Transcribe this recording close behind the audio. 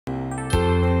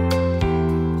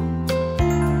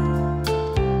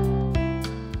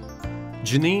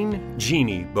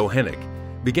Jeanie Bochenek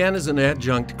began as an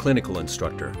adjunct clinical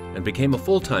instructor and became a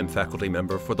full-time faculty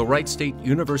member for the Wright State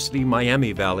University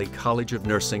Miami Valley College of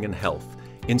Nursing and Health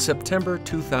in September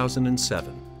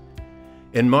 2007.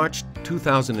 In March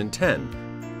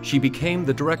 2010, she became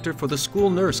the director for the school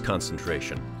nurse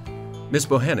concentration. Ms.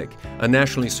 Bochenek, a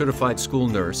nationally certified school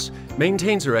nurse,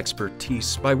 maintains her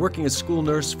expertise by working as school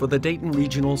nurse for the Dayton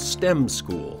Regional STEM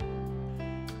School.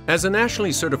 As a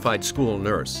nationally certified school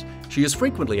nurse, she is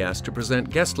frequently asked to present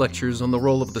guest lectures on the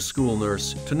role of the school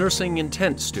nurse to nursing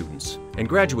intent students and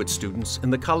graduate students in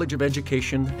the College of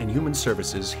Education and Human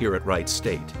Services here at Wright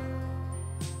State.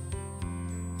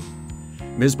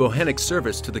 Ms. Bochenek's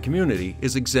service to the community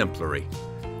is exemplary.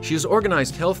 She has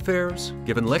organized health fairs,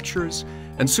 given lectures,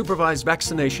 and supervised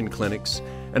vaccination clinics,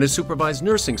 and has supervised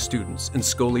nursing students in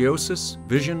scoliosis,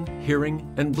 vision,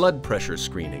 hearing, and blood pressure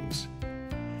screenings.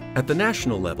 At the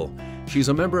national level, she's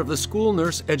a member of the School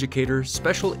Nurse Educator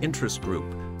Special Interest Group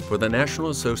for the National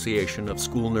Association of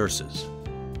School Nurses.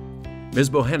 Ms.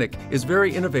 Bochenek is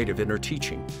very innovative in her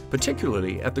teaching,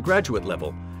 particularly at the graduate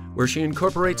level, where she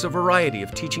incorporates a variety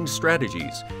of teaching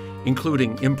strategies,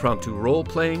 including impromptu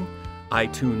role-playing,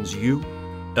 iTunes U,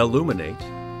 Elluminate,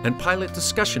 and pilot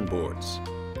discussion boards.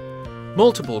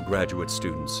 Multiple graduate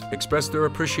students expressed their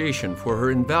appreciation for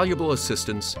her invaluable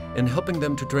assistance in helping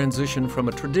them to transition from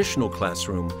a traditional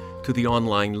classroom to the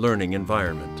online learning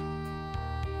environment.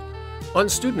 On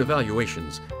student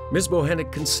evaluations, Ms.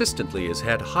 Bochenek consistently has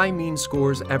had high mean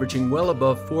scores averaging well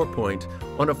above 4 point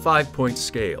on a 5-point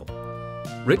scale.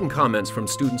 Written comments from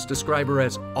students describe her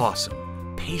as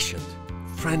awesome, patient,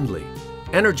 friendly,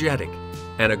 energetic,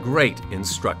 and a great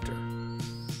instructor.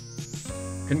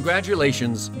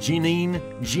 Congratulations, Jeanie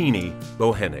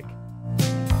Bochenek.